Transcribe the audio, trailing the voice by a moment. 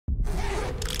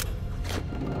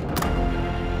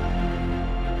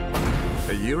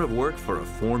A year of work for a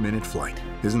 4-minute flight.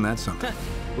 Isn't that something?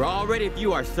 We're all ready if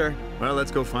you are, sir. Well, let's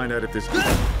go find out if this...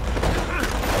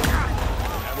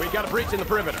 We got a breach in the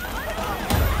perimeter.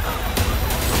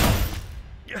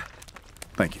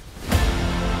 Thank you.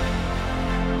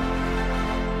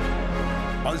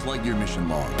 Buzz Lightyear mission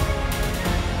log.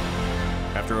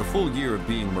 After a full year of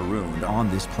being marooned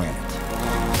on this planet,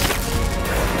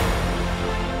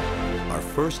 our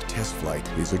first test flight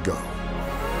is a go.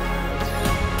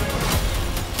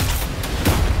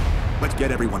 Let's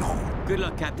get everyone home. Good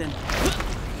luck, Captain.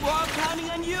 We're all counting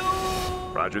on you!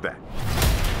 Roger that.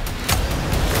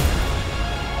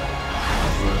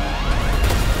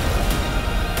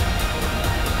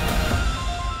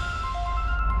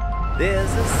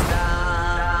 There's a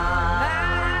star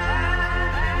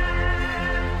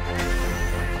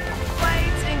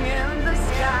waiting in the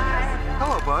sky.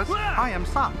 Hello, Buzz. I am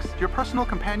Socks, your personal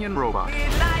companion robot. We'd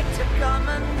like to come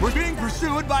and We're being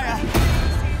pursued by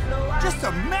just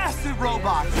a massive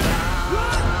robot.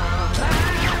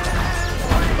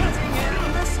 waiting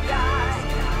in the sky.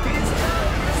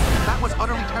 That was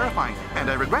utterly terrifying, and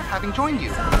I regret having joined you.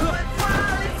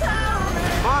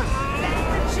 Buzz!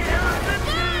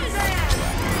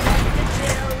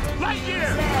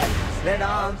 Let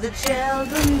all the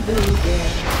children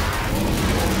begin.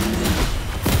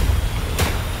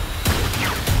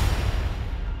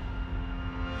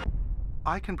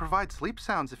 I can provide sleep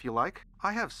sounds if you like.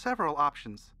 I have several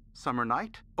options. Summer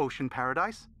night, ocean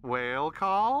paradise, whale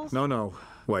calls. No.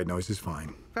 White noise is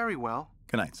fine. Very well.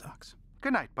 Good night, Socks.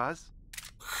 Good night, Buzz.